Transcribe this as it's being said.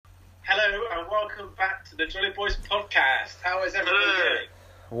Hello and welcome back to the Jolly Boys podcast. How is everyone doing?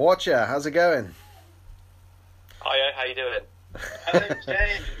 Watcher, how's it going? Hiya, how you doing? Hello,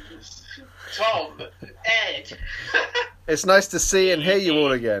 James, Tom, Ed. It's nice to see and hear you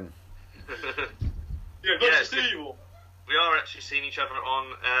all again. Yeah, good to see you all. We are actually seeing each other on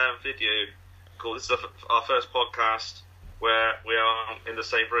video call. This is our first podcast where we are in the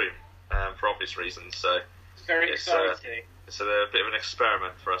same room for obvious reasons. So it's very exciting. It's a bit of an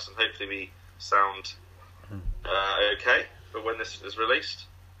experiment for us, and hopefully we sound okay for when this is released.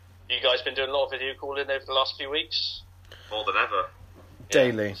 You guys been doing a lot of video calling over the last few weeks? More than ever.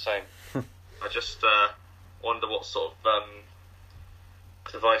 Daily. Yeah, same. I just wonder what sort of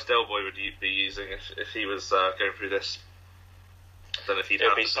device Delboy would be using if he was going through this. I don't know if he'd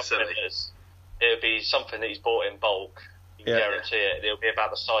have the facility. It would be something that he's bought in bulk. You can guarantee it. It'll be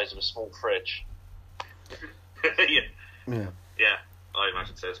about the size of a small fridge. Yeah, I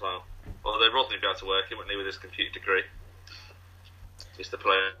imagine so as well. Although Rodney would be able to work it, wouldn't he, with his computer degree? Just to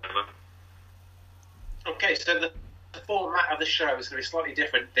play him. Okay, so the format of the show is going to be slightly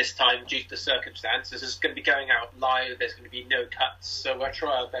different this time due to the circumstances. It's going to be going out live. There's going to be no cuts, so we'll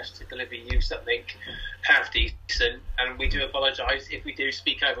try our best to deliver you something half decent. And we do apologise if we do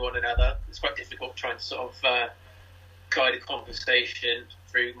speak over one another. It's quite difficult trying to sort of guide a conversation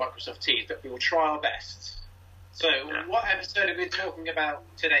through Microsoft Teams, but we will try our best. So, What episode are we talking about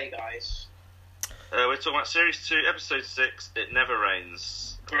today, guys? We're talking about Series 2, Episode 6, It Never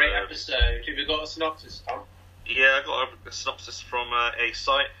Rains. Great episode. Have you got a synopsis, Tom? Yeah, I got a synopsis from a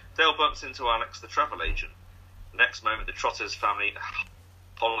site. Dale bumps into Alex, the travel agent. The next moment, the Trotters family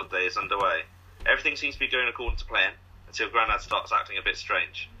holiday is underway. Everything seems to be going according to plan until Grandad starts acting a bit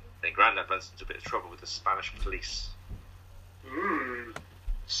strange. Then Grandad runs into a bit of trouble with the Spanish police.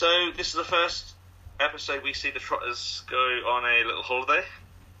 So, this is the first episode we see the Trotters go on a little holiday,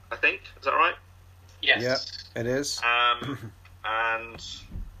 I think. Is that right? Yes. Yeah, it is. And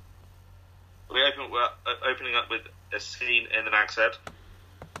we're opening up with a scene in the Nag's Head.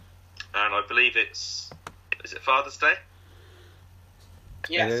 And I believe is it Father's Day?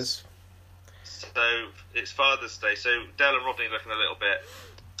 Yes. It is. So it's Father's Day. So Dale and Rodney looking a little bit,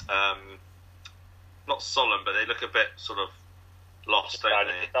 not solemn, but they look a bit sort of lost, don't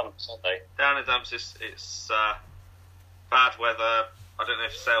they? Down in the dumps, aren't they? Down in the dumps. It's bad weather. I don't know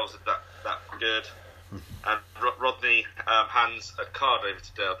if sales are that good. And Rodney hands a card over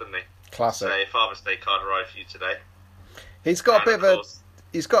to Dale, didn't he? Classic. Say, Father's Day card arrived for you today. He's got And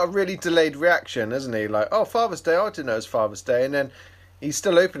he's got a really delayed reaction, hasn't he? Like, oh, Father's Day, I didn't know it was Father's Day, and then he's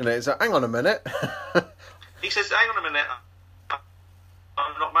still opening it. He's like, hang on a minute. He says, hang on a minute,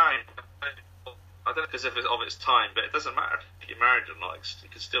 I'm not married. I don't know because of its time, but it doesn't matter if you're married or not. You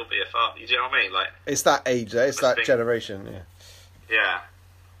could still be a father. You know what I mean? Like, It's that age, though. It's that generation, yeah. Yeah.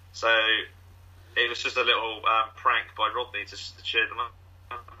 So it was just a little prank by Rodney to cheer them up,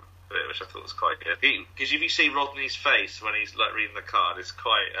 which I thought was quite good. Because if you see Rodney's face when he's like reading the card, it's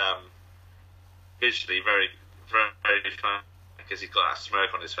quite visually very, very, very fun because he's got that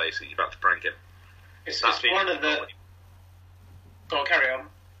smirk on his face that you're about to prank him. It's one of the... Go on, carry on.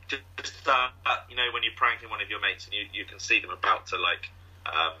 Just when you're pranking one of your mates and you can see them about to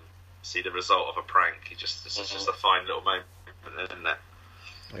see the result of a prank. It's just a fine little moment, isn't it?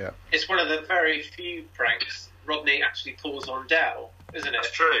 Yeah. It's one of the very few pranks Rodney actually pulls on Dell, isn't it?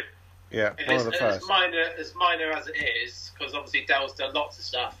 That's true. Yeah, one of the first. As minor as it is, because obviously Dell's done lots of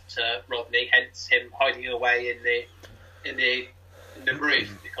stuff to Rodney, hence him hiding away in the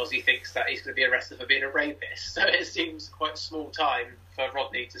room because he thinks that he's going to be arrested for being a rapist. So it seems quite a small time for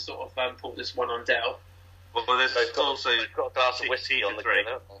Rodney to sort of pull this one on Dell. Well, there's also got a glass of whiskey on the three.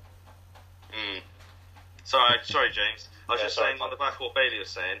 grill. Sorry, James. I was just saying on the back of what Bailey was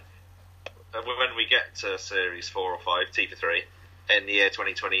saying. When we get to series 4 or 5, T for 3, in the year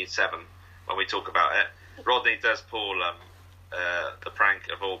 2027, when we talk about it, Rodney does pull the prank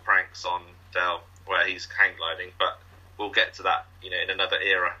of all pranks on Dell, where he's hang gliding, but we'll get to that, in another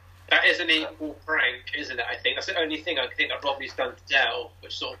era. That is an equal prank, isn't it? I think that's the only thing I think that Rodney's done to Dell,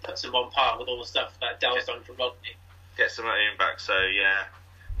 which sort of puts him on par with all the stuff that Dell's done for Rodney. Gets some own back. So yeah.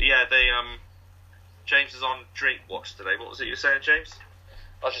 They James is on drink watch today. What was it you were saying, James?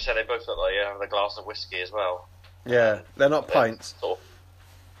 I was just saying they both look like having a glass of whiskey as well. Yeah, they're not pints.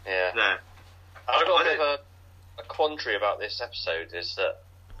 Yeah. No. I've got a bit of a quandary about this episode is that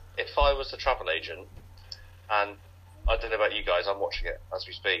if I was the travel agent, and I don't know about you guys, I'm watching it as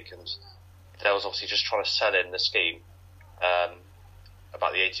we speak, and there was obviously just trying to sell in the scheme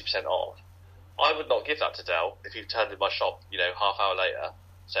about the 80% off. I would not give that to Dell if he turned in my shop, half hour later,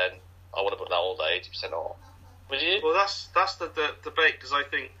 saying, I want to put that all day, 80% off. Would you? Well, that's the debate, because I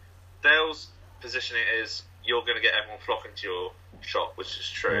think Dale's positioning is you're going to get everyone flocking to your shop, which is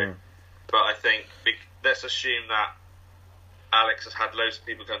true. But I think let's assume that Alex has had loads of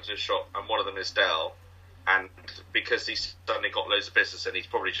people come to his shop, and one of them is Dale. And because he's suddenly got loads of business, and he's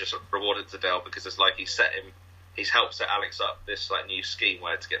probably just rewarded to Dale because it's like he's helped set Alex up this like new scheme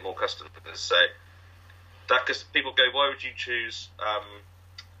where to get more customers. So that, because people go, why would you choose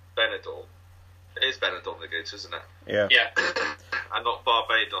Benidorm? It is Benidorm they go to, isn't it? Yeah. And not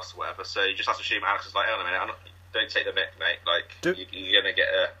Barbados or whatever. So you just have to assume Alex is like, hang on a minute, don't take the mick, mate. Like you're going to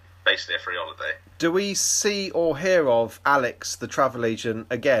get basically a free holiday. Do we see or hear of Alex, the travel agent,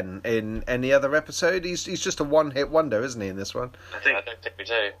 again in any other episode? He's just a one-hit wonder, isn't he, in this one? I don't think we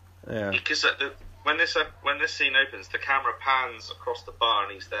do. Yeah. Because when this scene opens, the camera pans across the bar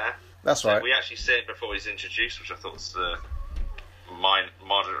and he's there. That's right. We actually see him before he's introduced, which I thought was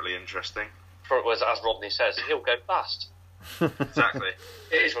moderately interesting. For it was, as Rodney says, he'll go fast. Exactly.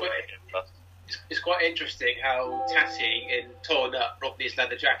 It's quite interesting how tatty and torn up Rodney's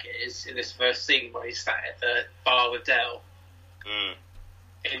leather jacket is in this first scene where he's sat at the bar with Dale.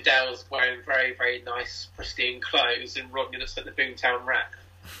 And Dale's wearing very, very nice, pristine clothes, and Rodney looks like the Boomtown Rat.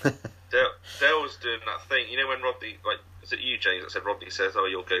 Dale was doing that thing, you know, when Rodney, like, is it you, James, that said Rodney says, "Oh,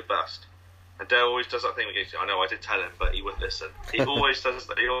 you'll go bust," and Dale always does that thing where he goes, "I know, I did tell him, but he wouldn't listen." He always does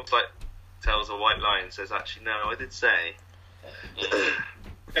that. He always like tells a white lie and says, "Actually, no, I did say."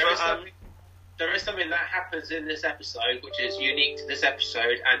 There is something that happens in this episode which is unique to this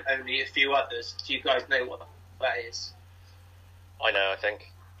episode and only a few others. Do you guys know what that is? I know, I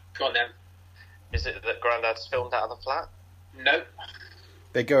think. Go on then. Is it that Grandad's filmed out of the flat? Nope.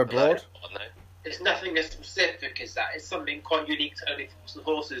 They go abroad? No. It's nothing as specific as that. It's something quite unique to only the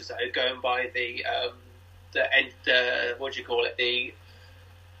horses, though, going by the what do you call it? The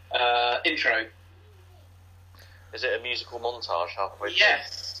intro. Is it a musical montage halfway through?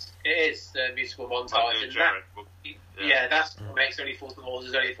 Yes, it is a musical montage. And that's what makes Only Fools and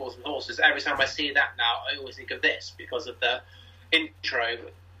Horses, Only Fools and Horses. Every time I see that now, I always think of this because of the intro,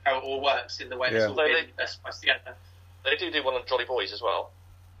 how it all works in the way it's all been spliced together. They do one on Jolly Boys as well.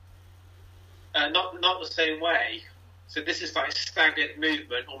 Not the same way. So this is like staggered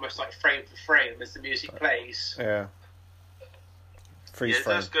movement, almost like frame for frame as the music plays. Yeah. Freeze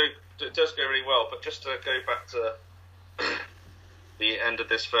frame. It does go really well, but just to go back to the end of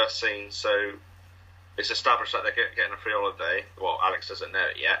this first scene, so it's established that they're getting a free holiday. Well, Alex doesn't know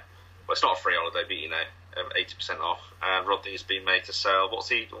it yet. Well, it's not a free holiday, but you know, 80% off. And Rodney's been made to sell. What's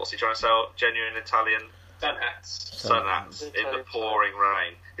he trying to sell? Genuine Italian sun hats in the pouring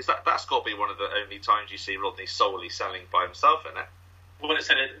rain. That's got to be one of the only times you see Rodney solely selling by himself, isn't it? I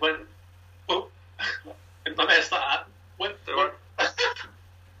messed that up.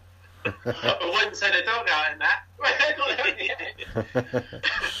 I wouldn't say the dog out in that.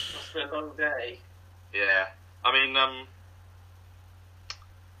 It's been a long day. Yeah, I mean,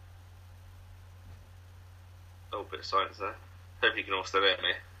 oh, bit of silence there. Hope you can all still hear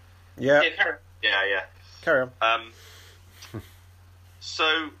me. Yeah. Yeah. Carry on.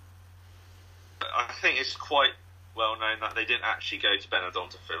 So, I think it's quite well known that they didn't actually go to Benidorm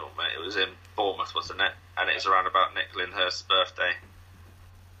to film it. It was in Bournemouth, wasn't it? And it was around about Nick Lyndhurst's birthday.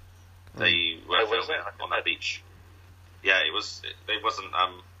 They were filming on that beach. Yeah, it wasn't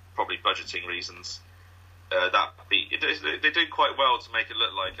probably budgeting reasons. That beach, they do quite well to make it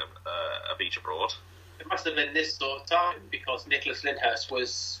look like a beach abroad. It must have been this sort of time because Nicholas Lyndhurst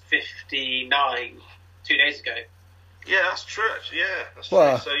was 59 2 days ago. Yeah, that's true. Yeah, that's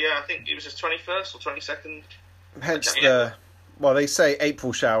true. So yeah, I think it was his 21st or 22nd. Hence they say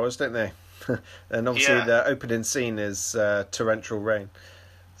April showers, don't they? And obviously the opening scene is torrential rain.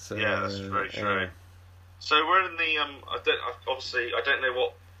 So, yeah, that's very true. So we're in the I don't know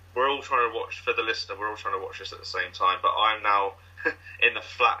what we're all trying to watch for the listener. We're all trying to watch this at the same time, but I'm now in the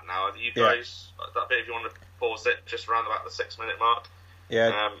flat now. You guys, that bit, if you want to pause it, just around about the 6 minute mark.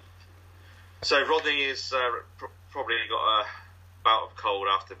 Yeah. So Rodney is probably got a bout of cold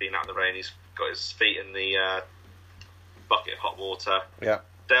after being out in the rain. He's got his feet in the bucket of hot water. Yeah.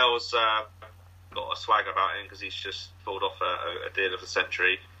 Dale's got a swag about him because he's just pulled off a deal of the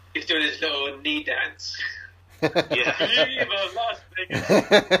century. He's doing his little knee dance. Yeah.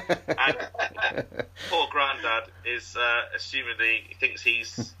 And poor Grandad is assumedly he thinks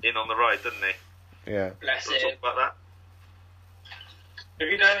he's in on the ride, doesn't he? Yeah. Bless him. Talk about that. Have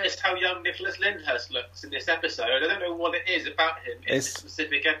you noticed how young Nicholas Lyndhurst looks in this episode? I don't know what it is about him in this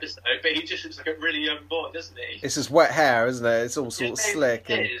specific episode, but he just looks like a really young boy, doesn't he? It's his wet hair, isn't it? It's all sort of slick.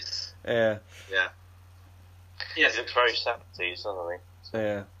 It is. Yeah. Yeah. Yes. He looks very 70s, doesn't he?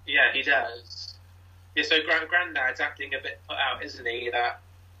 Yeah. Yeah, he does. Yeah, so Grandad's acting a bit put out, isn't he? That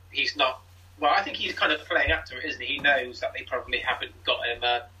he's not. Well, I think he's kind of playing up to it, isn't he? He knows that they probably haven't got him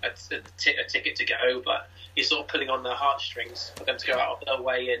a ticket to go, but he's sort of pulling on their heartstrings for them to go out of their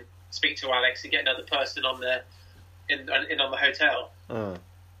way and speak to Alex and get another person on the in on the hotel.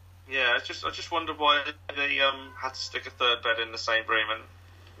 Yeah, I just wonder why they had to stick a third bed in the same room and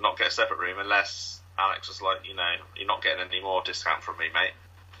not get a separate room, unless Alex was like, you're not getting any more discount from me, mate.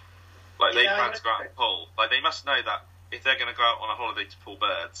 Like, they plan to go out and pull. Like, they must know that if they're going to go out on a holiday to pull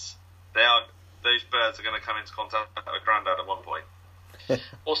birds, those birds are going to come into contact with Grandad at one point.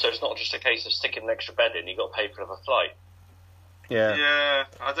 Also, it's not just a case of sticking an extra bed in, you've got to pay for another flight. Yeah,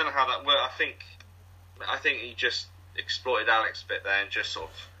 I don't know how that worked. I think he just exploited Alex a bit there and just sort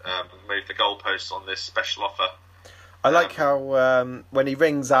of moved the goalposts on this special offer. I like how when he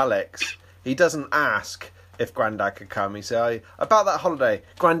rings Alex, he doesn't ask if Grandad could come. He says, about that holiday,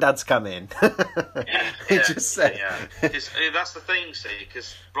 Grandad's coming. He just said... Yeah, that's the thing, see,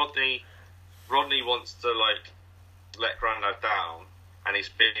 because Rodney wants to, like, let Grandad down, and he's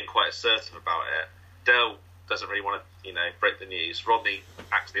being quite assertive about it. Dale doesn't really want to, break the news. Rodney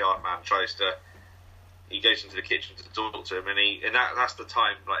acts the art man, he goes into the kitchen to talk to him, and that's the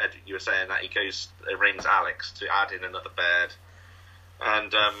time, like Ed, you were saying, that he rings Alex to add in another bed,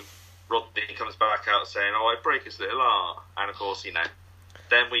 and Rodney comes back out saying, I break his little art, and of course,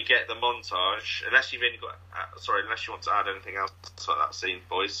 then we get the montage, unless you want to add anything else to that scene,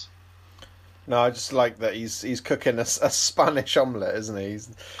 boys. No, I just like that he's cooking a Spanish omelette, isn't he?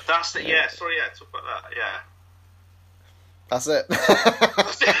 That's it, yeah, sorry, yeah, talk about that, yeah. That's it.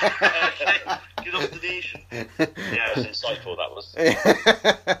 Good observation. Yeah, it was insightful, that was.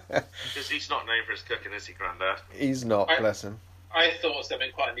 Because he's not known for his cooking, is he, Grandad? He's not, bless him. I thought of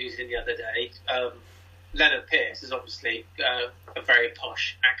something quite amusing the other day. Leonard Pierce is obviously a very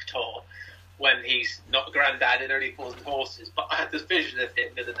posh actor when he's not Grandad in Only Fools and Horses, but I had this vision of him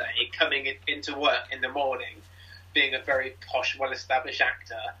the other day coming into work in the morning, being a very posh, well-established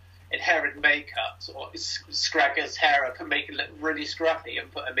actor, in hair and makeup, sort of scrag his hair up and make it look really scruffy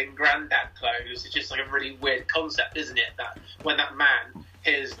and put him in Grandad clothes. It's just like a really weird concept, isn't it? That when that man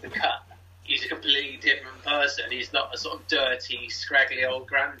hears the cut, he's a completely different person. He's not a sort of dirty, scraggly old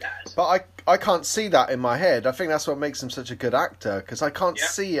Grandad. But I can't see that in my head. I think that's what makes him such a good actor, because I can't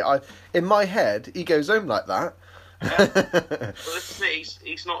see it. In my head, he goes home like that. Yeah. Well,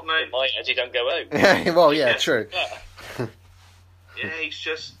 he's not known. In my head, he don't go home. Well, yeah, true. Yeah, he's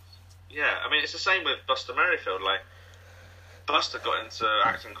just... Yeah, I mean, it's the same with Buster Merrifield. Like, Buster got into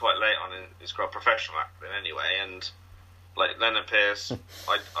acting quite late on in his professional acting anyway, and like Leonard Pierce,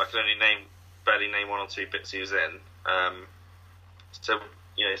 I can only barely name one or two bits he was in. So,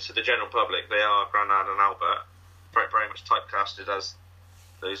 to the general public, they are Grandad and Albert, very, very much typecasted as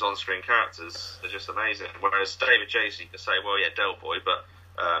those on-screen characters. They're just amazing. Whereas David Chase, you can say, well, yeah, Del Boy, but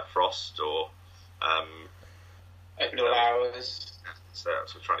Frost or... Open All Hours. So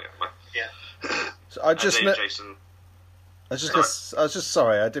that's what I'm trying to get my... Yeah. So I just Jason. I was just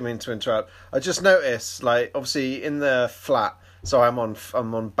sorry, I didn't mean to interrupt. I just noticed, like, obviously in the flat. So I'm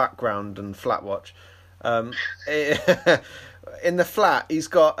on background and flat watch. In the flat, he's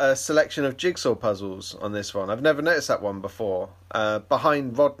got a selection of jigsaw puzzles on this one. I've never noticed that one before.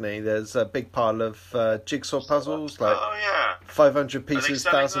 Behind Rodney, there's a big pile of jigsaw puzzles, like 500 pieces,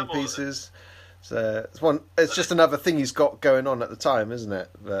 1,000 pieces. So it's just another thing he's got going on at the time, isn't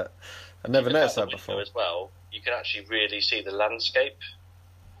it? But I never noticed that before. As well, you can actually really see the landscape.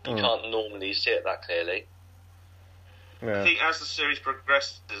 You can't normally see it that clearly. Yeah. I think as the series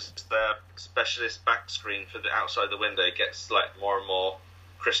progresses, their specialist back screen for the outside the window gets like more and more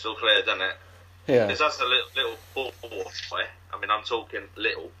crystal clear, doesn't it? Yeah. Because that's a little boy. I mean, I'm talking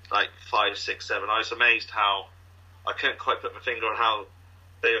little, like 5, 6, 7. I was amazed how I couldn't quite put my finger on how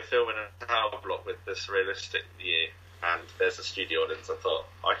they were filming a tower block with this realistic view, and there's a studio audience. I thought,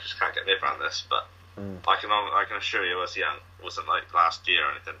 I just can't get my head around this, but I can assure you I was young. It wasn't like last year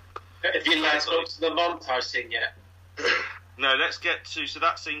or anything. Have you guys got to the montage scene yet? No, let's get to... So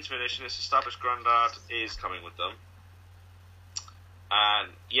that scene's finished, and it's established Grandad is coming with them.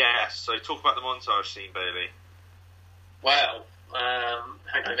 And, so talk about the montage scene, Bailey. Well,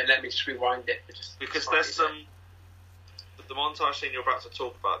 hang on a minute, let me just rewind it. Because there's some... The montage scene you're about to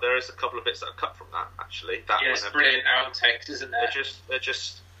talk about, there is a couple of bits that are cut from that, actually. It's brilliant outtakes, isn't there? They're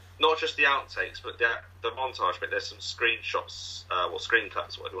just not just the outtakes, but the montage bit. There's some screenshots, or screen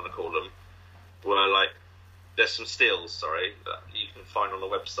cuts, whatever you want to call them, where like there's some stills, that you can find on the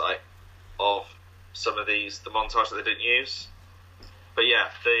website of some of the montage that they didn't use. But yeah,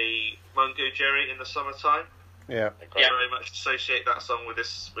 the Mungo Jerry in the Summertime. Yeah, very much associate that song with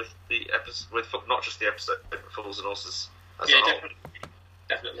the episode, with not just the episode, but Fools and Horses.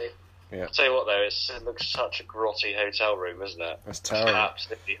 definitely. Yeah. I'll tell you what, though, it looks such a grotty hotel room, isn't it? That's terrible.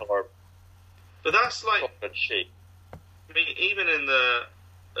 Absolutely horrible. But that's like, Proper cheap. I mean, even in the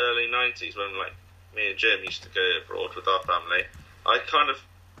early 90s when like me and Jim used to go abroad with our family, I kind of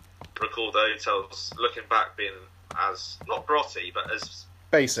recall the hotels looking back being as not grotty but as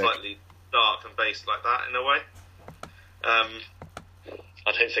Basic. slightly dark and basic like that in a way.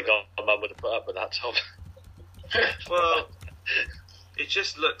 I don't think our mum would have put up with that, Tom. Well, it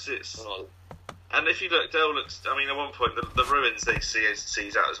just looks and if you look, Dale looks. I mean, at one point the ruins they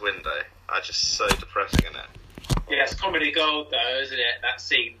sees out his window are just so depressing, isn't it? Yeah, it's comedy gold though, isn't it? That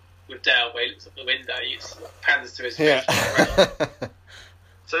scene with Dale where he looks up the window, he pans to his face. Yeah.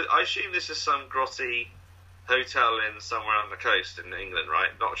 So I assume this is some grotty hotel in somewhere on the coast in England, right?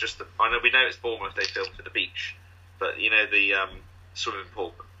 Not just we know it's Bournemouth. They filmed at the beach, but you know the swimming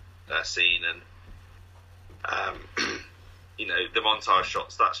pool scene and you know the montage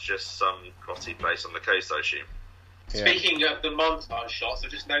shots. That's just some grotty place on the coast, I assume. Yeah. Speaking of the montage shots,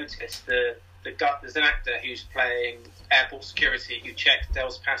 I've just noticed there's an actor who's playing airport security who checks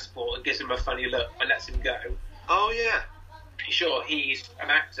Dale's passport and gives him a funny look and lets him go. Oh yeah. Pretty sure he's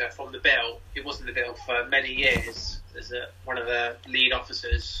an actor from The Bill who was in The Bill for many years as one of the lead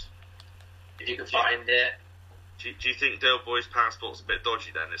officers, if you can find it. Do you think Dale Boy's passport's a bit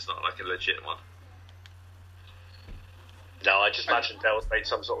dodgy then? It's not like a legit one. No, I just imagine Dale's made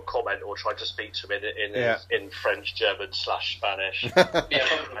some sort of comment or tried to speak to him in French, German / Spanish. Yeah, probably.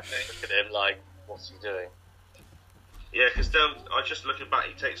 Look at him like, what's he doing? Yeah, because Dale, I just looking back,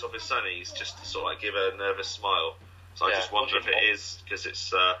 he takes off his sunnies just to sort of like give a nervous smile. So I just wonder if it is because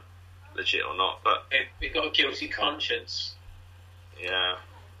it's legit or not. But we've got a guilty conscience. Yeah.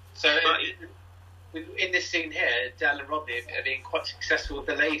 So in this scene here, Dale and Rodney are being quite successful with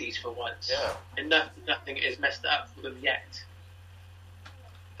the ladies for once. Yeah. And nothing is messed up for them yet.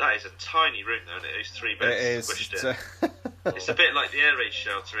 That is a tiny room, though, isn't it? It's 3 beds It is. squished in. It's a bit like the air raid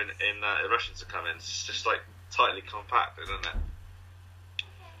shelter in the Russians are coming. It's just like tightly compacted, isn't it?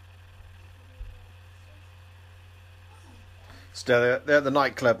 So they're at the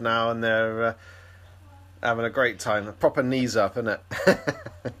nightclub now and they're having a great time. A proper knees up, isn't it?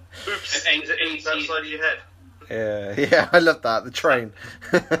 Oops! Is it outside of your head? Yeah, I love that. The train.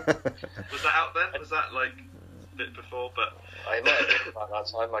 Was that out then? Was that like a bit before? But I might have been about that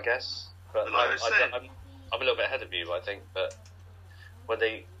time, I guess. But Like I'm a little bit ahead of you, I think. But when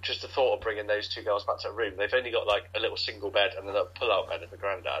just the thought of bringing those two girls back to a room, they've only got like a little single bed and then a pull-out bed for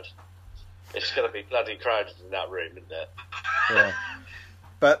Grandad. It's going to be bloody crowded in that room, isn't it? Yeah.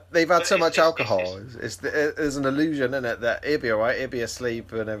 But they've had so much alcohol. There's an illusion, isn't it, that he'll be alright, he'll be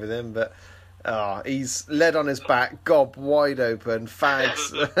asleep and everything, but he's led on his back, gob wide open,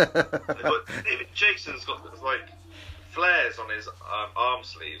 fags. Even Jason's got like flares on his arm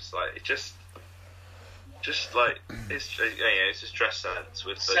sleeves. Like it just like it's his dress sense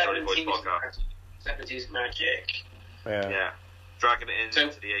with the Johnny Boy podcast. 70s magic. Yeah. Dragging it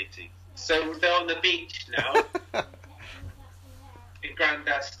into the 80s. So they're on the beach now. And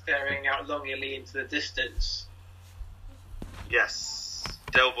Grandad's staring out longingly into the distance. Yes.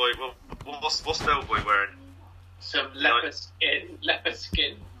 Del Boy, what's Del Boy wearing? Some leopard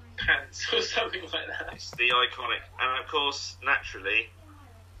skin pants or something like that. It's the iconic, and of course, naturally,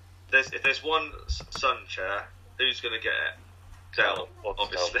 if there's one sun chair, who's going to get it? Del,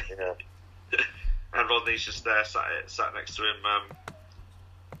 obviously. Yeah. And Rodney's just there, sat next to him.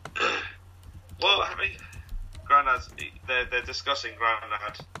 Well, I mean, Grandad's. They're discussing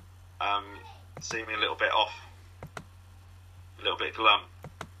Grandad seeming a little bit off, a little bit glum.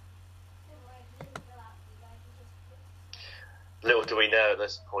 Little do we know at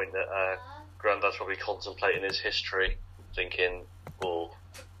this point that Grandad's probably contemplating his history, thinking, what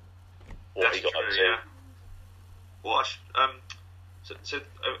That's he got true, up to. yeah. Well, so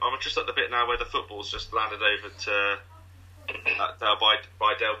I'm just at the bit now where the football's just landed over to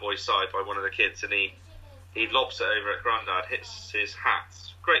by Del Boy's side by one of the kids, and he lobs it over at Grandad, hits his hat.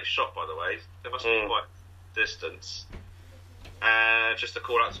 Great shot, by the way. There must be quite distance. Just a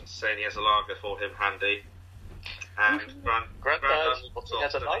call out to him saying he has a lager for him handy. And Grandad he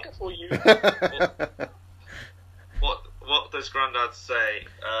has a lager for you. What does Grandad say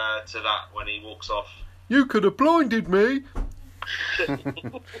to that when he walks off? You could have blinded me.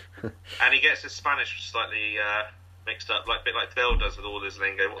 And he gets his Spanish slightly mixed up, like a bit like Dale does with all his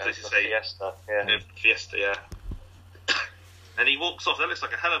lingo. What does he say? Fiesta, yeah. Fiesta, yeah. And he walks off. That looks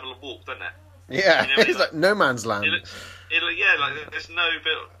like a hell of a walk, doesn't it? Yeah, You know, it's like no man's land. Like there's no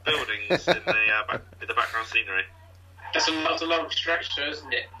buildings in the background scenery. That's a long stretch,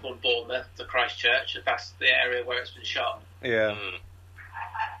 isn't it? From Bournemouth to Christchurch. That's the area where it's been shot. Yeah.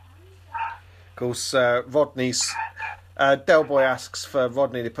 course, Rodney's Del Boy asks for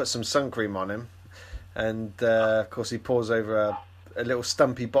Rodney to put some sun cream on him, and of course he pours over a little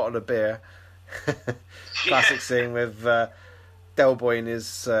stumpy bottle of beer. Classic scene with Del Boy in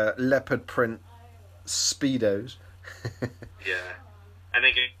his leopard print speedos. Yeah, and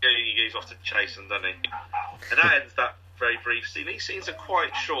then he goes off to chase them, doesn't he? And that ends that very brief scene. These scenes are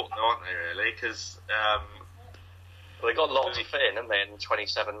quite short, though, aren't they? Really, because they got lots to fit in, haven't they? In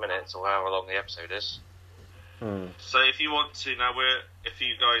 27 minutes or however long the episode is. So if you want to now, if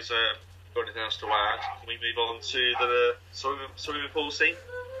you guys got anything else to add, can we move on to the swimming pool scene?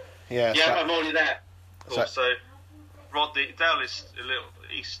 Yeah, I'm already there. Cool. So Rodney Dale is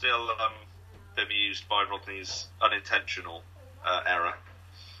he's still bemused by Rodney's unintentional error.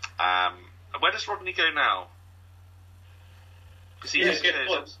 Where does Rodney go now? Because he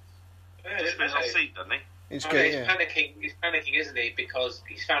spins on seat, doesn't he? He's panicking. He's panicking, isn't he? Because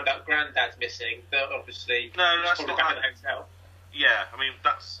he's found out Grandad's missing. But obviously, that's probably not back at the hotel. Yeah, I mean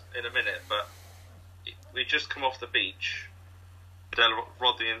that's in a minute. But we just come off the beach.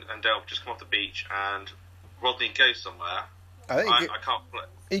 Rodney and Del just come off the beach, and Rodney goes somewhere. I think I can't play.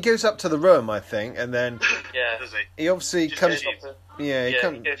 He goes up to the room, I think, and then Does he? he obviously comes. He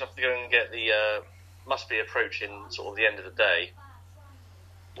goes off to go and get the. Must be approaching sort of the end of the day,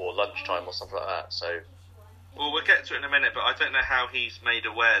 or lunchtime, or something like that. So. Well, we'll get to it in a minute, but I don't know how he's made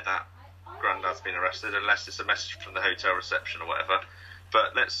aware that Grandad's been arrested, unless it's a message from the hotel reception or whatever.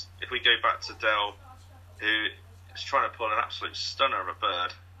 But if we go back to Del, who is trying to pull an absolute stunner of a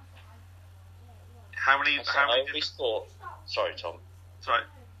bird. I always thought... Sorry, Tom. Sorry.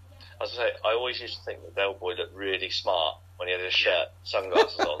 I was going to say, I always used to think that Del Boy looked really smart when he had his shirt,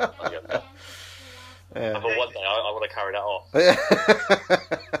 sunglasses on. Yeah. But one day I want to carry that off.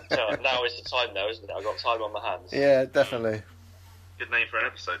 So now is the time, though, isn't it? I've got time on my hands. Yeah, definitely. Good name for an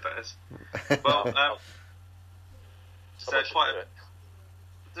episode, that is. Well, so there's quite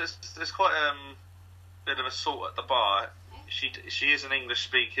a bit of assault at the bar. She is an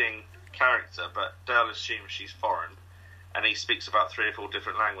English-speaking character, but Dale assumes she's foreign, and he speaks about 3 or 4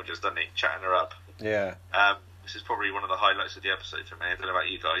 different languages, doesn't he? Chatting her up. Yeah. This is probably one of the highlights of the episode for me. I don't know about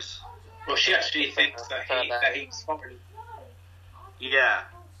you guys. Well, she actually thinks that he's foreign. Yeah,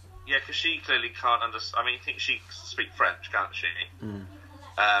 because she clearly can't understand. I mean, I think she can speak French, can't she?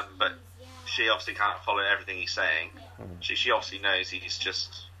 But she obviously can't follow everything he's saying. She obviously knows he's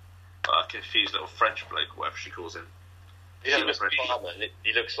just a confused little French bloke, whatever she calls him. He looks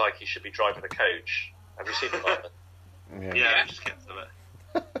like he should be driving a coach. Have you seen the barman? Yeah, just gets to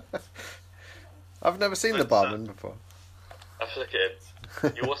it. I've never seen the barman before. Have a look at him.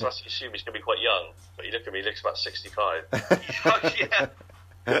 You automatically assume he's going to be quite young, but you look at me, he looks about 65.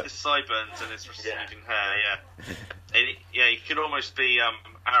 Yeah. His sideburns and his receding hair, and he could almost be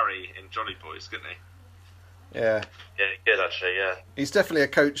Harry in Jolly Boys, couldn't he? Yeah. Yeah, he could actually, yeah. He's definitely a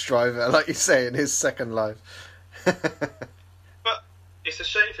coach driver, like you say, in his second life. But it's a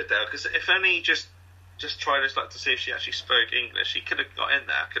shame for Dale, because if only he just tried to see if she actually spoke English, he could have got in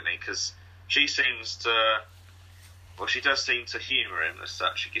there, couldn't he? Because she seems to... Well, she does seem to humour him as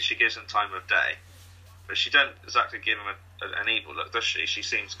such. She gives him time of day. But she don't exactly give him an evil look, does she? She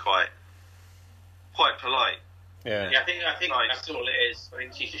seems quite polite. Yeah, I think that's all it is. I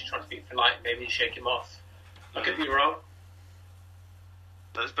think she's just trying to be polite, maybe shake him off. I could be wrong.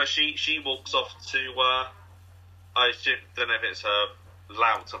 But she walks off to... I don't know if it's a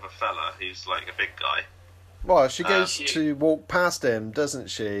lout of a fella who's like a big guy. Well, she goes to walk past him,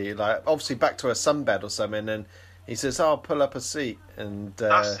 doesn't she? Like, obviously back to her sunbed or something, and he says, "Oh, pull up a seat." And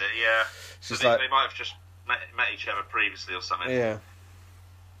that's it, yeah. She's so like, they might have just met each other previously or something. Yeah.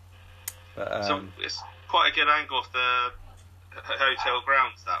 But, so it's quite a good angle of the hotel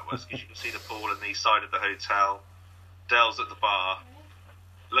grounds, that was, because you can see the pool on the side of the hotel. Dale's at the bar,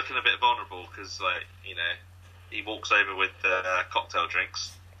 looking a bit vulnerable because, like, you know, he walks over with cocktail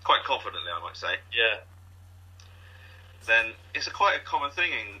drinks, quite confidently, I might say. Yeah. Then it's quite a common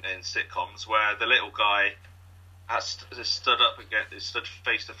thing in sitcoms where the little guy has stood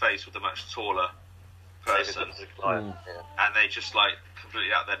face to face with a much taller person, and they just like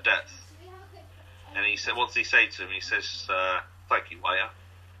completely out their depth. And he said, "What does he say to him?" He says, "Thank you, waiter."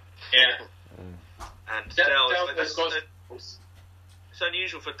 Yeah. And Dale, it's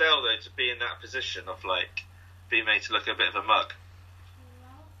unusual for Dale though to be in that position of like being made to look a bit of a mug.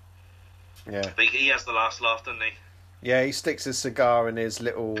 Yeah. But he has the last laugh, doesn't he? Yeah, he sticks his cigar in his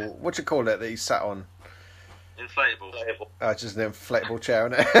little, what do you call it that he sat on? Inflatable. Just an inflatable chair,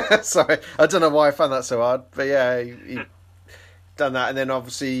 isn't it? Sorry, I don't know why I found that so hard, but yeah, he done that, and then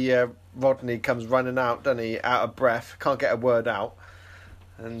obviously Rodney comes running out, doesn't he? Out of breath, can't get a word out,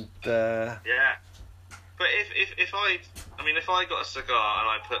 And yeah. But if I got a cigar and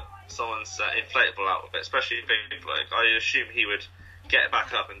I put someone's inflatable out of it, especially a big bloke, I assume he would get it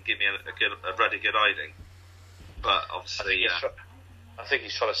back up and give me a really good hiding. But obviously, I think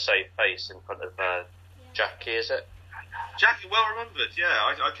he's trying to save face in front of Jackie, is it? Jackie, well remembered. Yeah,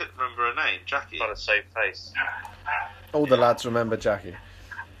 I couldn't remember her name. Jackie. Trying to save face. all the lads remember Jackie.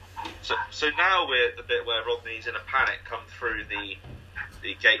 So now we're at the bit where Rodney's in a panic, come through the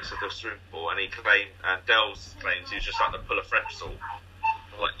gates of the swimming pool, and Dells claims he was just starting to pull a French salt,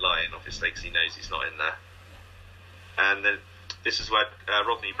 like lying, obviously, because he knows he's not in there. And then this is where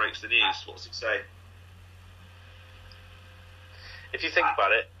Rodney breaks the news. What's he say? If you think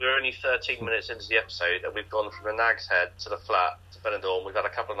about it, we're only 13 minutes into the episode, and we've gone from the Nag's Head to the flat to Benidorm. We've had a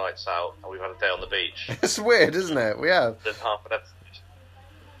couple of nights out, and we've had a day on the beach. It's weird, isn't it? We have. Then half an episode.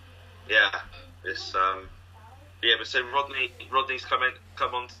 Yeah, it's but so Rodney's come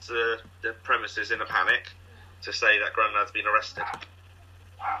onto the premises in a panic to say that Grandad's been arrested.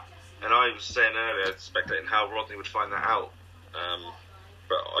 And I was saying earlier, speculating how Rodney would find that out,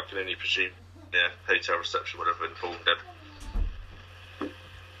 but I can only presume hotel reception would have informed him.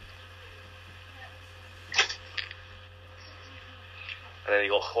 And then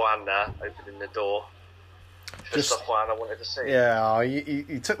you got Juan there, opening the door. Just the Juan I wanted to see. Yeah,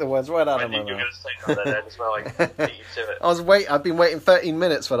 you took the words right out of my mouth. I knew you were going to say that then as well. I beat you to it. I've been waiting 13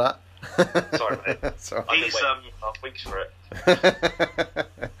 minutes for that. Sorry, mate. Sorry. I've been waiting half weeks for it.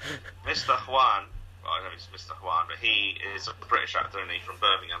 Mr. Juan, well, I know he's Mr. Juan, but he is a British actor, isn't he, from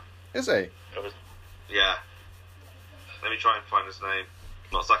Birmingham? Is he? Yeah. Let me try and find his name.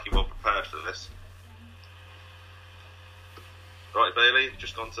 Not exactly well prepared for this. Right, Bailey,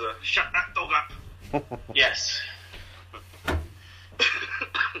 just gone to shut that dog up. Yes. So,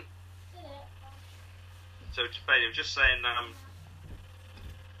 Bailey, I'm just saying,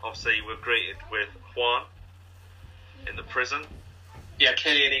 obviously we're greeted with Juan in the prison. Yeah,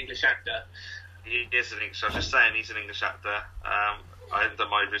 clearly an English actor. He is an English. I was just saying he's an English actor. I've done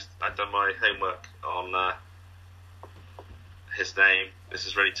my homework on his name. This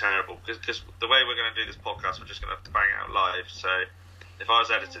is really terrible because the way we're going to do this podcast, we're just going to have to bang it out live. So if I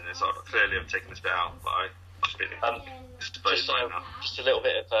was editing this, I'd clearly have taken this bit out. But I just been just a little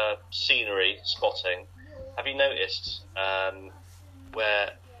bit of scenery spotting. Have you noticed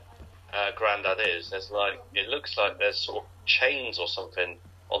where Grandad is? There's it looks like there's sort of chains or something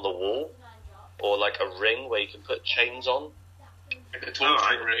on the wall, or like a ring where you can put chains on. Like a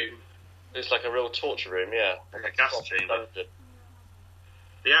torture room. It's like a real torture room, yeah. Like a gas chamber. Dungeon.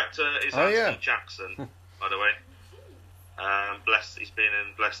 The actor is Anthony Jackson, by the way. He's been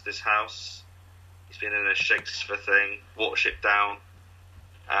in Bless This House. He's been in a Shakespeare thing, Watership Down.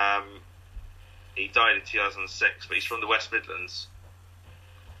 He died in 2006, but he's from the West Midlands.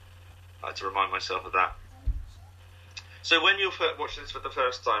 I had to remind myself of that. So when you're watching this for the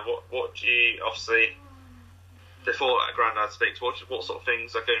first time, what do you, obviously, before Grandad speaks, what sort of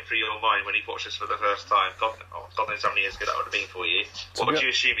things are going through your mind when you've watched this for the first time? God knows how many years ago that would have been for you. What would you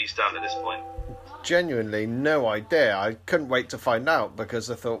assume he's done at this point? Genuinely, no idea. I couldn't wait to find out because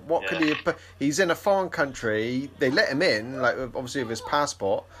I thought, what could he have... He's in a foreign country. They let him in, like obviously with his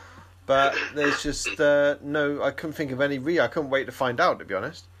passport, but there's just no... I couldn't think of any... I couldn't wait to find out, to be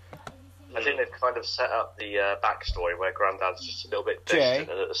honest. I think they've kind of set up the backstory where Grandad's just a little bit distant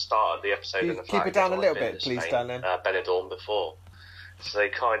at the start of the episode. Keep it down a little bit, please, Stanley. Benidorm before. So they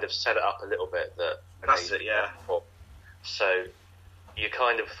kind of set it up a little bit that... That's it, yeah. So you're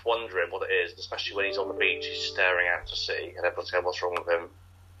kind of wondering what it is, especially when he's on the beach, he's staring out to sea, and everyone's going, what's wrong with him?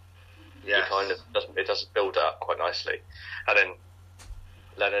 Yeah. It doesn't build up quite nicely. And then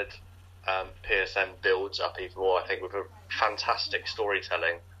Leonard Pierce then builds up even more, I think, with a fantastic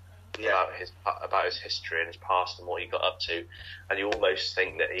storytelling. Yeah. About his history and his past and what he got up to, and you almost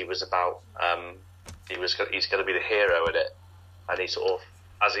think that he was about he's going to be the hero in it, and he sort of,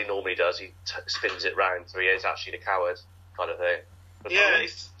 as he normally does, he spins it round so he is actually the coward kind of thing. But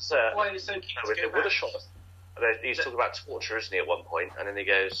why is so keen to go back? He's talking about torture, isn't he, at one point, and then he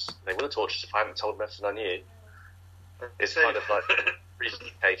goes, they would have tortured us if I hadn't told them everything I knew. It's kind of like a reason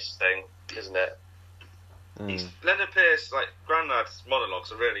case thing, isn't it? Leonard Pierce, like Grandad's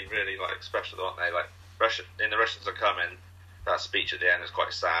monologues are really, really like special, aren't they? Like in The Russians Are Coming, that speech at the end is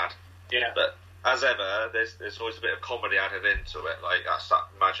quite sad. Yeah. But as ever, there's always a bit of comedy added into it. Like that's that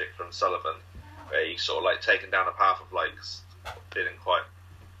magic from Sullivan, where he's sort of like taken down a path of like feeling quite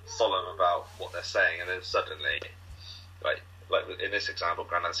solemn about what they're saying, and then suddenly, like in this example,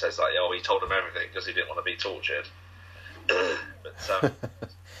 Grandad says like, "Oh, he told him everything because he didn't want to be tortured." But so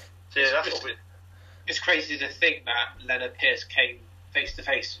yeah, that's what we. It's crazy to think that Leonard Pierce came face to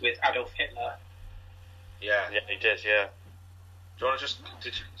face with Adolf Hitler. Yeah, he did. Yeah. Do you want to just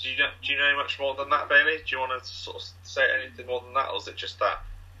do you know much more than that, Bailey? Do you want to sort of say anything more than that, or is it just that?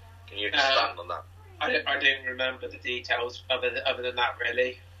 Can you expand on that? I don't remember the details other than that,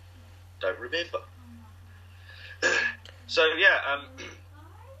 really. Don't remember. So yeah,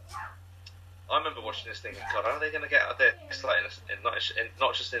 I remember watching this thing. God, how are they going to get out there? It's like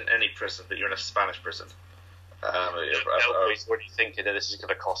not just in any prison, but you're in a Spanish prison. He's already thinking that this is going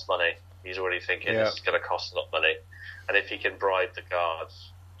to cost money. He's already thinking this is going to cost a lot of money, and if he can bribe the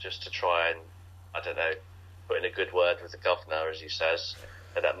guards just to try and, I don't know, put in a good word with the governor, as he says,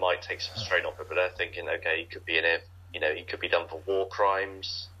 that might take some strain off it. But they're thinking, okay, he could be in it. You know, he could be done for war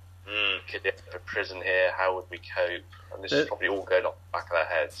crimes. He could be in prison here. How would we cope? And this is probably all going off the back of their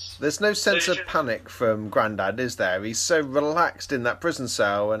heads. There's no sense of panic from Grandad, is there? He's so relaxed in that prison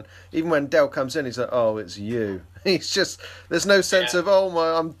cell, and even when Dale comes in, he's like, "Oh, it's you." He's just, there's no sense of, "Oh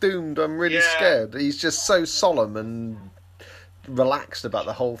my, I'm doomed. I'm really scared." He's just so solemn and relaxed about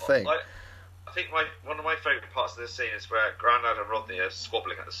the whole thing. I think one of my favourite parts of this scene is where Grandad and Rodney are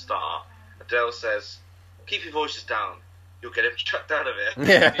squabbling at the start, and Dale says, "Keep your voices down. You'll get him chucked out of here."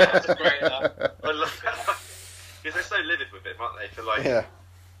 Yeah, that's a great laugh. I love that. Because they're so livid with him, aren't they? For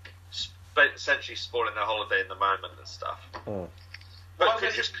essentially spoiling their holiday in the moment and stuff. Oh. But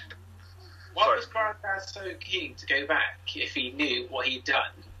why was Grandad so keen to go back if he knew what he'd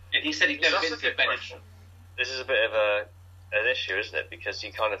done? And he said he'd never been to Benidorm. This is a bit of an issue, isn't it? Because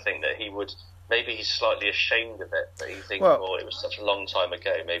you kind of think that he would. Maybe he's slightly ashamed of it. That he thinks, well, it was such a long time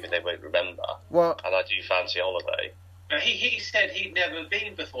ago. Maybe they won't remember. Well, and I do fancy a holiday. But he said he'd never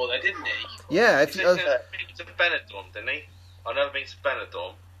been before, though, didn't he? Yeah, he's never been to Benidorm, didn't he? I've never been to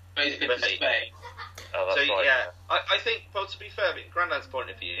Benidorm. But he's been to Spain. Oh, that's right. Yeah, I think, well, to be fair, Grandad's point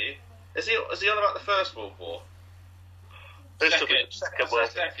of view, is he on about the First World War? Second World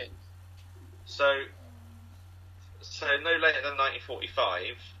War. So no later than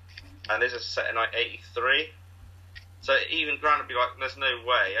 1945, and this is set in 1983. So even Grandad would be like, "There's no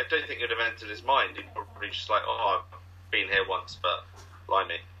way." I don't think it would have entered his mind. He'd probably just like, "Oh, I've been here once, but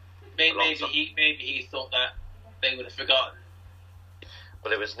blimey." Maybe he thought that they would have forgotten.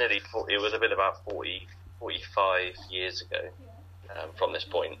 Well, it was it would have been about 45 years ago from this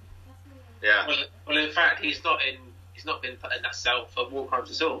point. Yeah. Well, in fact, he's not been put in that cell for war crimes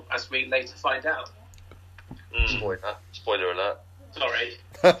at all, as we later find out. Spoiler alert. Sorry.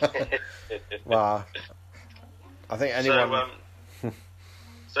 Wow. I think anyone.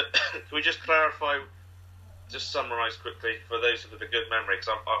 So can we just clarify? Just summarise quickly for those with a good memory,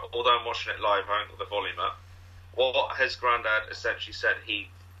 because although I'm watching it live, I haven't got the volume up. What has Grandad essentially said he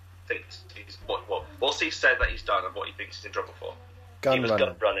thinks he's what's he said that he's done and what he thinks he's in trouble for? Gun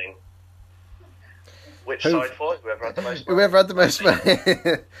running. Which side for? Whoever had the most money. Whoever had the most money.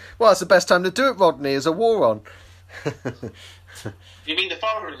 Well, it's the best time to do it, Rodney. Is a war on. You mean the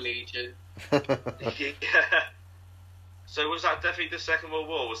Foreign Legion? Yeah. So was that definitely the Second World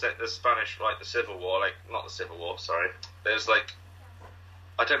War? Was that the Spanish, like the Civil War? Like, not the Civil War, sorry. There's like,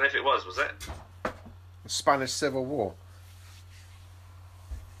 I don't know if it was it? Spanish Civil War.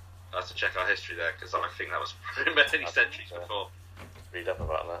 I have to check our history there, because I think that was many centuries before. Read up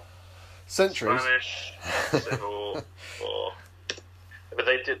about that. Centuries? Spanish Civil War. But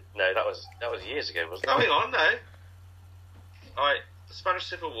they did, no, that was years ago, wasn't it? Oh, hang on, no. Alright, the Spanish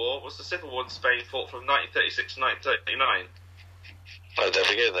Civil War was the Civil War in Spain fought from 1936 to 1939. Oh, there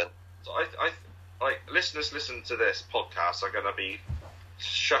we go then. So I like listeners listen to this podcast are going to be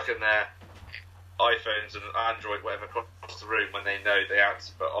shucking their iPhones and Android whatever across the room when they know the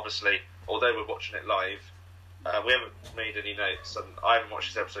answer. But obviously, although we're watching it live, we haven't made any notes, and I haven't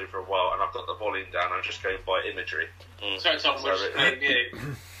watched this episode for a while, and I've got the volume down. I'm just going by imagery. So Tom, we'll just blame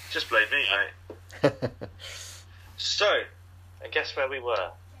you. Just blame me, mate. So, and guess where we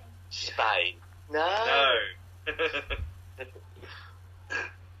were? Spain. No.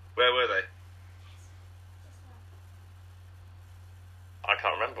 Where were they? I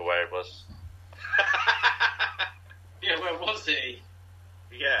can't remember where it was. Yeah, where was he?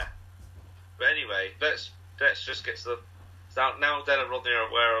 Yeah. But anyway, let's just get to the... Now Dale and Rodney are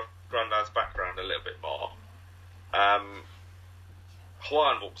aware of Grandad's background a little bit more.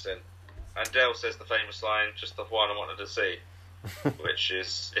 Juan walks in, and Dale says the famous line, "Just the Juan I wanted to see," which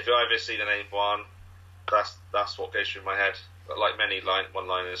is, if I ever see the name Juan, that's what goes through my head. But like many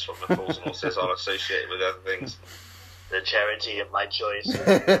one-liners from the Fools and Horses, I'll associate it with other things. The charity of my choice.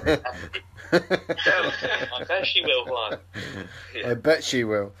 I bet she will, Juan. Yeah. I bet she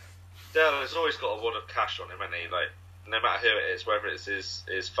will. Dale has always got a wad of cash on him, hasn't he? Like, no matter who it is, whether it's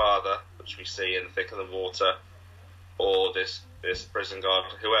his father, which we see in Thick of the Water, or this prison guard,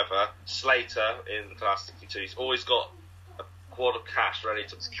 whoever, Slater in Class 62, he's always got a quad of cash ready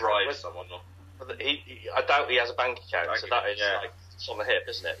to bribe someone. I doubt he has a bank account, so that is like, it's on the hip,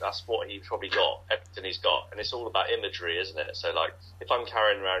 isn't it? That's what he's probably got, everything he's got, and it's all about imagery, isn't it? So, like, if I'm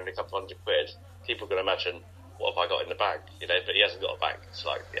carrying around a couple $100, people are going to imagine, what have I got in the bag? You know, but he hasn't got a bank. It's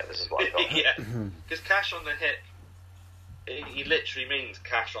like, yeah, this is what I've got. Yeah, because cash on the hip, he literally means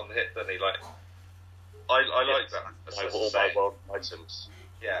cash on the hip, doesn't he? Like, I like that. Like all my world items.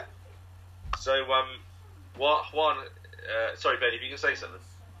 Yeah. So, Juan, sorry, Ben, if you can say something.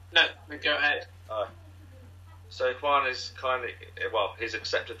 No, go ahead. So Juan is kind of, he's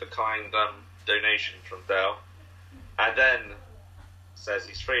accepted the kind donation from Dale, and then says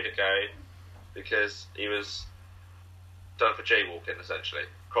he's free to go because he was done for jaywalking, essentially.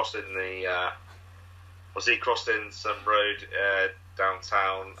 Crossing he crossed in some road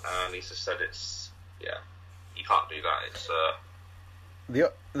downtown, and he just said you can't do that. It's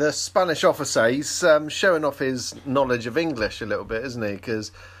the Spanish officer, he's showing off his knowledge of English a little bit, isn't he?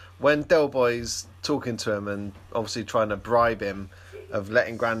 Because when Del Boy's talking to him and obviously trying to bribe him of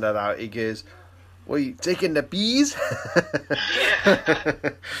letting Grandad out, he goes, "Well, you taking the bees?" yeah.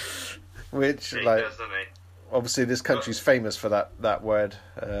 Which, he like, does, doesn't he? Obviously this country's famous for that word.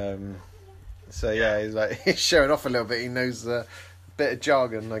 So yeah, he's like he's showing off a little bit. He knows a bit of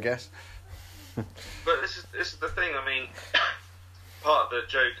jargon, I guess. But this is the thing. I mean, part of the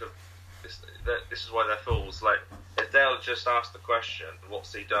joke of this is why they're fools. Like, if Dale just asked the question,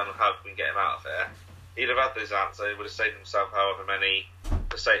 "What's he done? How can we get him out of there?" He'd have had this answer. He would have saved himself however many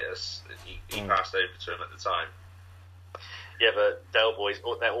pesetas he passed over to him at the time. Yeah, but Del Boys,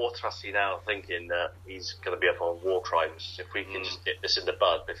 they're all trusty now, thinking that he's going to be up on war crimes. If we can just get this in the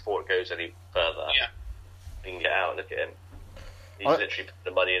bud before it goes any further, we can get out. Look at him. He's literally put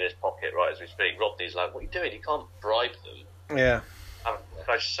the money in his pocket right as we speak. Rodney's like, "What are you doing? You can't bribe them." Yeah.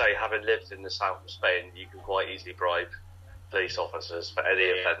 I should say, having lived in the south of Spain, you can quite easily bribe police officers for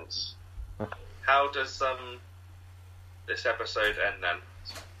any offence. How does this episode end then?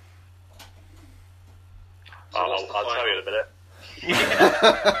 So I'll tell you in a minute.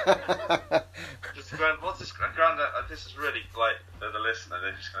 Grandad? This is really like the listener.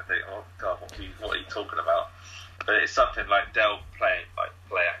 They're just going to think, "Oh God, what are you talking about?" But it's something like Del play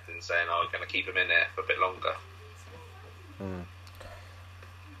acting, saying, "Oh, we're going to keep him in there for a bit longer."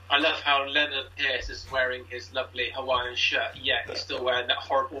 I love how Leonard Pierce is wearing his lovely Hawaiian shirt, yet he's still wearing that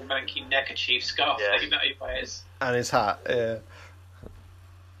horrible manky neckerchief scarf that he wears. And his hat, yeah.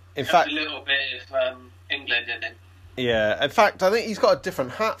 In fact, a little bit of England in him. Yeah, in fact, I think he's got a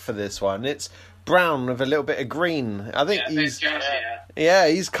different hat for this one. It's brown with a little bit of green. I think he's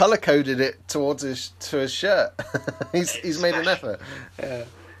colour coded it towards his shirt. he's made an effort. Yeah.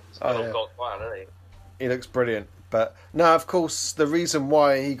 He looks brilliant. But no, of course, the reason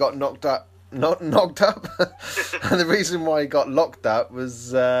why he got knocked up, and the reason why he got locked up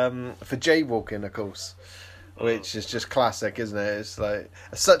was for jaywalking, of course, which is just classic, isn't it? It's like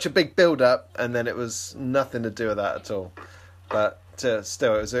such a big build-up, and then it was nothing to do with that at all. But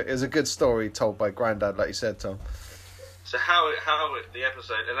still, it was a good story told by Grandad, like you said, Tom. So how the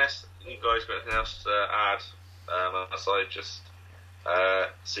episode, unless you guys got anything else to add, as I just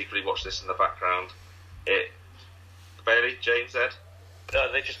secretly watch this in the background, Bailey, James, Ed?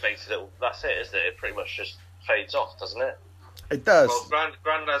 No, they just make it little. That's it, isn't it? It pretty much just fades off, doesn't it? It does. Well,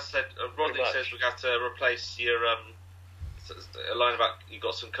 Grandad said, Rodney says we have to replace your a line about you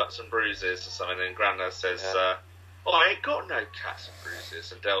got some cuts and bruises or something, and Grandad says, I ain't got no cuts and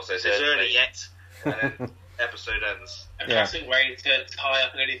bruises, and Dale says, it's early yet, and then episode ends. A classic way to tie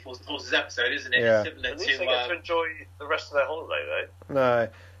up an early Forces episode, isn't it? Yeah. At least they get to enjoy the rest of their holiday, though. No.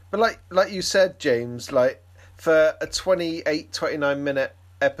 But like you said, James, like, for a 29 minute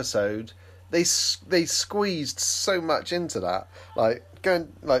episode, they squeezed so much into that. Like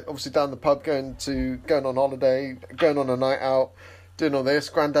going, like obviously down the pub, going on holiday, going on a night out, doing all this.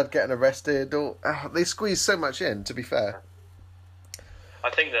 Grandad getting arrested. They squeezed so much in. To be fair, I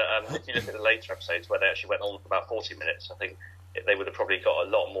think that if you look at the later episodes where they actually went on for about 40 minutes, I think they would have probably got a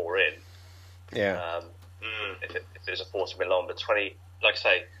lot more in. Yeah. If it was a 40-minute long, but 20, like I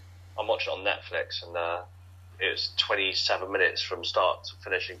say, I'm watching it on Netflix and. It was 27 minutes from start to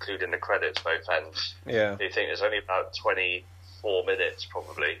finish, including the credits, both ends. Yeah. Do you think there's only about 24 minutes,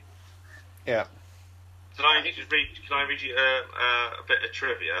 probably? Yeah. Can I read you a bit of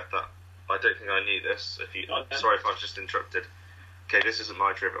trivia that I don't think I knew this? Sorry if I've just interrupted. Okay, this isn't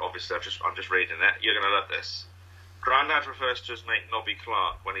my trivia, obviously. I'm just reading it. You're going to love this. Grandad refers to his mate Nobby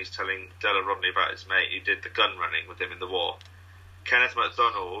Clark when he's telling Della Rodney about his mate who did the gun running with him in the war. Kenneth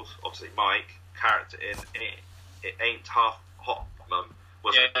MacDonald, obviously Mike, character in it, It Ain't Half Hot Mum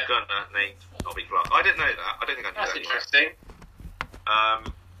was a gunner named Bobby Clark. I didn't know that. I don't think I knew That's that. interesting.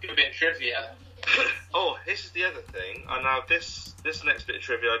 Anyway. Good bit of trivia. Oh, this is the other thing. And now this next bit of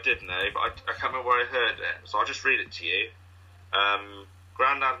trivia I did know, but I can't remember where I heard it, so I'll just read it to you.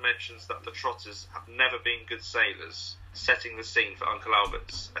 Grandad mentions that the Trotters have never been good sailors, setting the scene for Uncle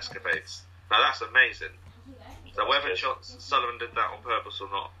Albert's escapades. Now that's amazing. So whether Sullivan did that on purpose or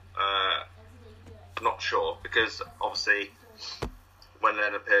not, not sure, because obviously when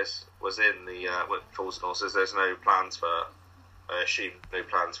Leonard Pierce was in the Fools and Horses, there's no plans for, I assume, no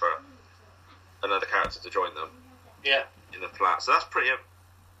plans for another character to join them. Yeah. In the flat. So that's pretty.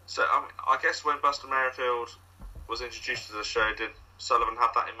 So I guess when Buster Merrifield was introduced to the show, did Sullivan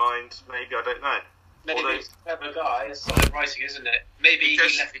have that in mind? Maybe, I don't know. Maybe he's a clever guy. It's solid writing, isn't it? Maybe he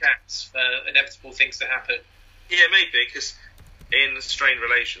left gaps for inevitable things to happen. Yeah, maybe, because in Strained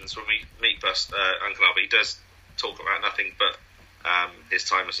Relations, when we meet Uncle Albert, he does talk about nothing but his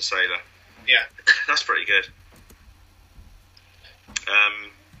time as a sailor. Yeah. That's pretty good.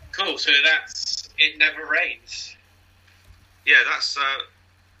 Cool, so that's It Never Rains. Yeah, that's...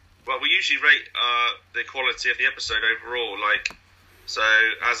 well, we usually rate the quality of the episode overall, like... So,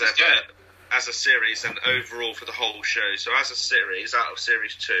 as a series and overall for the whole show. So, as a series, out of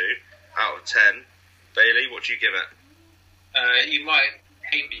Series 2, out of 10, Bailey, what do you give it? You might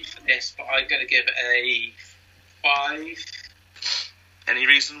hate me for this, but I'm going to give it a 5. Any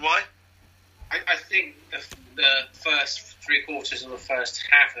reason why? I think the first 3/4 of the first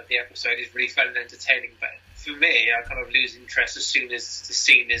half of the episode is really fun and entertaining, but for me, I kind of lose interest as soon as the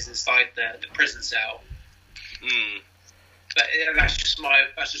scene is inside the prison cell. But that's just my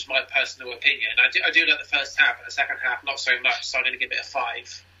personal opinion. I do like the first half, but the second half not so much. So I'm going to give it a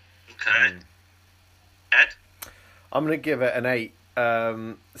 5. Okay. Ed? I'm going to give it an 8.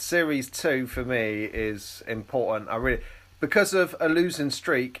 Series 2 for me is important. Because of a losing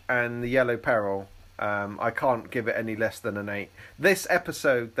streak and the Yellow Peril, I can't give it any less than an 8. This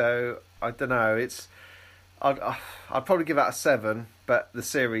episode, though, I don't know. I'd probably give it a 7, but the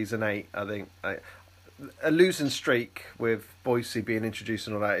series an 8. I think a losing streak with Boise being introduced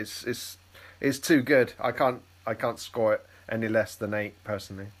and all that is too good. I can't score it any less than 8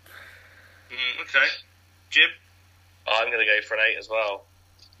 personally. Okay, Jim. I'm going to go for an 8 as well.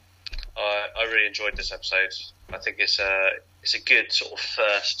 I really enjoyed this episode. I think it's a good sort of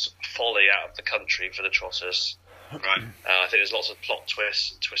first folly out of the country for the Trotters. Right. I think there's lots of plot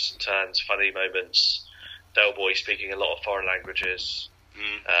twists and turns, funny moments. Del Boy speaking a lot of foreign languages,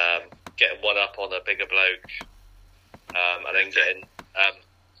 getting one up on a bigger bloke, and then getting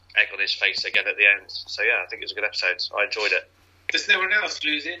egg on his face again at the end. So yeah, I think it was a good episode. I enjoyed it. Does no one else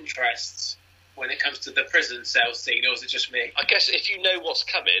lose interest when it comes to the prison cell scene, or is it just me? I guess if you know what's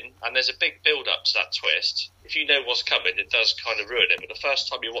coming, and there's a big build-up to that twist, if you know what's coming, it does kind of ruin it. But the first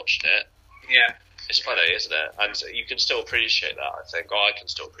time you're watching it, yeah, it's funny, isn't it? And you can still appreciate that, I think. Or I can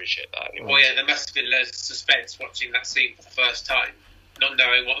still appreciate that. Anyway. Well, yeah, there must have been loads of suspense watching that scene for the first time, not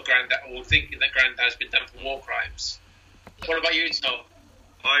knowing what Grandad, or thinking that Grandad's been done for war crimes. What about you, Tom?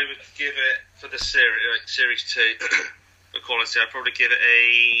 I would give it, for the series 2, the quality, I'd probably give it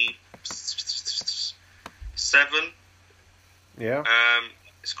a 7. Yeah.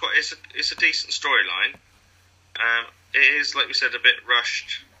 It's a decent storyline. It is, like we said, a bit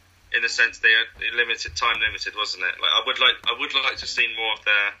rushed in the sense they are time limited, wasn't it? Like I would like to see more of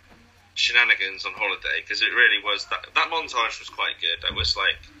their shenanigans on holiday, because it really was that montage was quite good. It was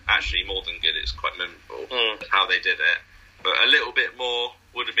like actually more than good. It's quite memorable how they did it, but a little bit more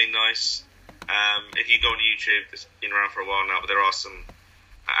would have been nice. If you go on YouTube, it's been around for a while now, but there are some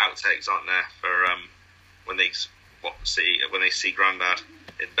outtakes, aren't there, for when they see Grandad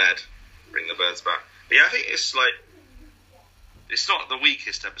in bed, bring the birds back. But yeah, I think it's not the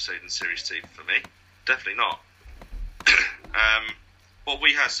weakest episode in Series 2 for me. Definitely not. What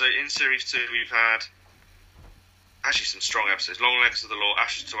we had, so in Series 2 we've had actually some strong episodes. Long Legs of the Law,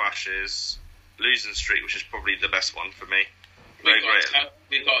 Ashes to Ashes, Losing Streak, which is probably the best one for me.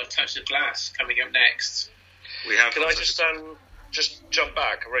 We've got a Touch of Glass coming up next. We have. Can I just jump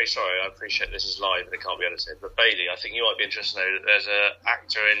back? I'm really sorry. I appreciate this is live and it can't be edited. But Bailey, I think you might be interested to know that there's an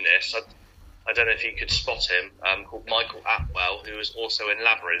actor in this. I don't know if you could spot him, called Michael Atwell, who is also in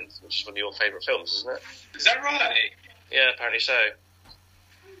Labyrinth, which is one of your favourite films, isn't it? Is that right? Yeah, apparently so.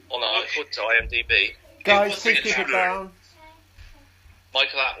 According to IMDb. Guys, please keep it down.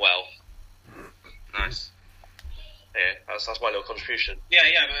 Michael Atwell. Nice. Yeah, that's my little contribution.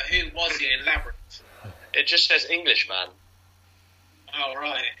 Yeah, but who was he in Labyrinth? It just says Englishman. Oh,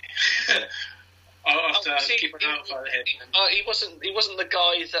 right. I'll have to keep an eye out for him. He wasn't the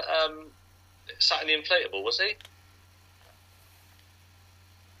guy that sat in the inflatable, was he?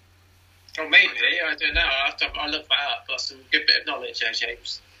 Or maybe, I don't know. I'll look that up. That's some good bit of knowledge there,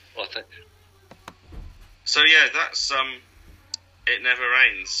 James. Well, I think. So yeah, that's It Never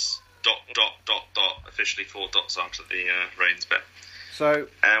Rains. ... Officially 4 dots after the rains bit. So,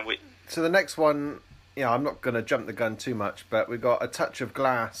 we. So the next one, I'm not going to jump the gun too much, but we've got A Touch of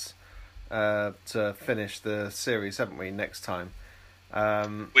Glass to finish the series, haven't we? Next time.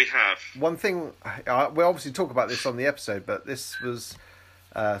 We have. One thing, we'll obviously talk about this on the episode, but this was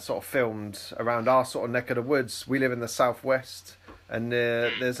sort of filmed around our sort of neck of the woods. We live in the southwest, and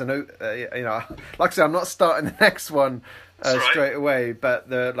there's like I say, I'm not starting the next one straight away, but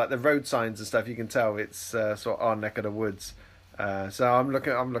the road signs and stuff, you can tell it's sort of our neck of the woods. So I'm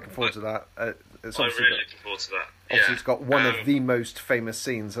looking forward to that. I'm really looking forward to that. Obviously, it's got one of the most famous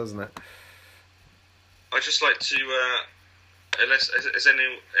scenes, hasn't it? I'd just like to, unless is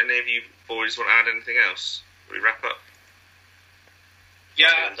any of you boys want to add anything else? We wrap up.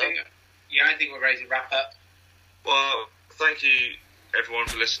 I think we're ready to wrap up. Well, thank you everyone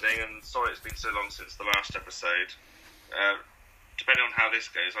for listening, and sorry it's been so long since the last episode. Depending on how this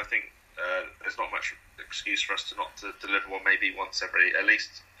goes, I think there's not much excuse for us to not to deliver one. Maybe at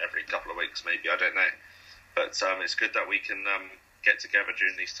least every couple of weeks, maybe, I don't know. But it's good that we can get together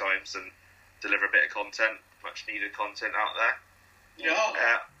during these times and deliver a bit of content, much needed content out there.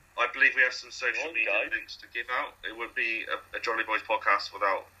 Yeah. I believe we have some social media links to give out. It would be a Jolly Boys podcast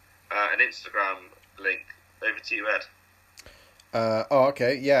without an Instagram link. Over to you, Ed.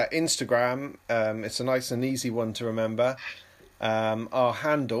 Okay. Yeah, Instagram. It's a nice and easy one to remember. Our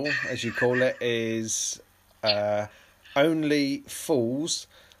handle, as you call it, is Only Fools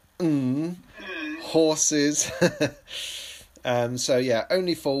Horses. So yeah,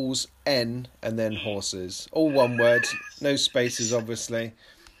 Only Fools N and then horses. All one word, no spaces, obviously.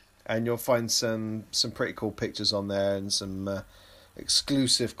 And you'll find some pretty cool pictures on there and some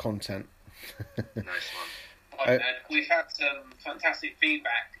exclusive content. Nice one. We've had some fantastic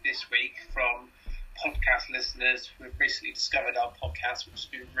feedback this week from podcast listeners who have recently discovered our podcast, which has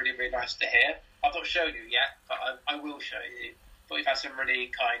been really, really nice to hear. I've not shown you yet, but I will show you. But we've had some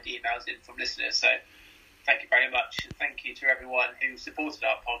really kind emails in from listeners, so thank you very much. And thank you to everyone who supported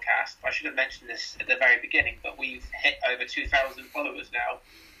our podcast. I should have mentioned this at the very beginning, but we've hit over 2,000 followers now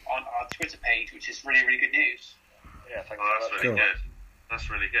on our Twitter page, which is really, really good news. Yeah, thank you. That's really good. That's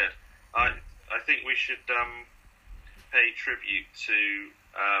really good. I think we should pay tribute to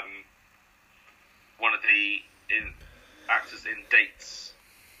one of the actors in Dates,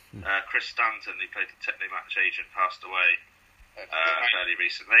 Chris Stanton, who played the Technomatch agent, passed away fairly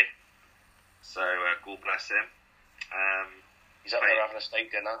recently. So God bless him. He's up there having a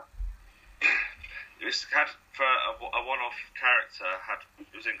steak dinner. It was had for a one-off character.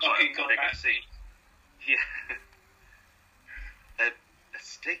 It was in quite a big scene. Yeah, a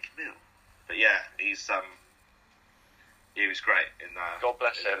steak meal. But yeah, he was great in that. God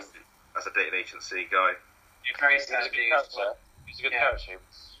bless him. As a dating agency guy. He's very sad. He's a good character.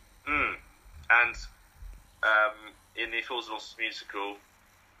 And in the Fools and Horses musical,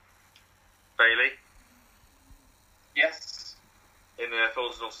 Bailey. Yes. In the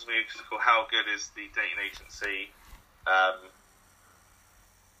Fools and Horses musical, how good is the dating agency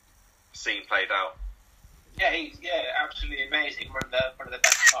scene played out? Yeah, he's absolutely amazing. One of the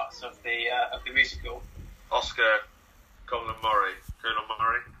best parts of the musical. Oscar Colin Murray.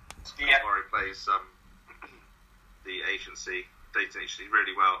 Yeah. Murray plays the dating agency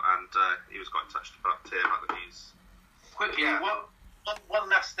really well, and he was quite touched about the news. Quickly, one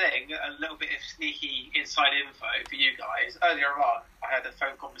last thing, a little bit of sneaky inside info for you guys. Earlier on, I had a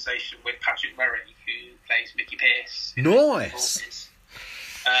phone conversation with Patrick Murray, who plays Mickey Pearce. Nice.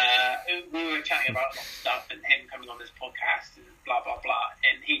 We were chatting about a lot of stuff and him coming on this podcast and blah, blah, blah.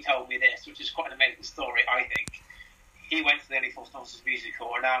 And he told me this, which is quite an amazing story, I think. He went to the Only Fools and Horses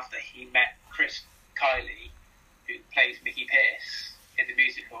musical, and after he met Chris Kiley, who plays Mickey Pearce in the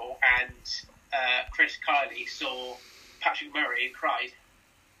musical, and Chris Kiley saw Patrick Murray and cried.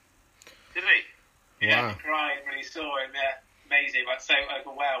 Did he? Yeah, Wow. he cried when he saw him. Yeah, amazing. Like, so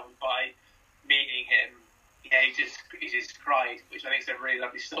overwhelmed by meeting him. Yeah, he just cried, which I think is a really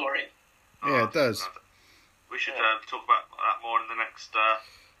lovely story. Yeah, it does. We should talk about that more in the next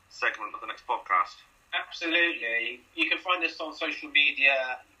segment of the next podcast. Absolutely. You can find us on social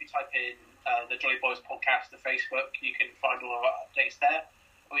media. You can type in the Jolly Boys podcast on Facebook. You can find all our updates there.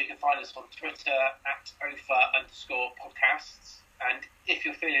 Or you can find us on Twitter at @OFA_podcasts. And if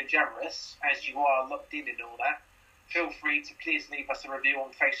you're feeling generous, as you are locked in and all that, feel free to please leave us a review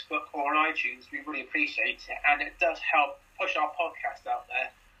on Facebook or on iTunes. We really appreciate it. And it does help push our podcast out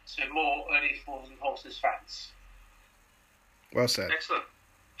there to more Only Fools and Horses fans. Well said. Excellent.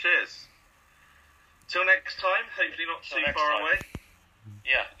 Cheers. Till next time, hopefully not too far away.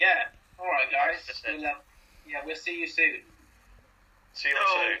 Yeah. Yeah. All right, guys. We'll see you soon. See you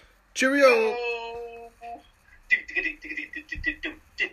soon. Cheerio!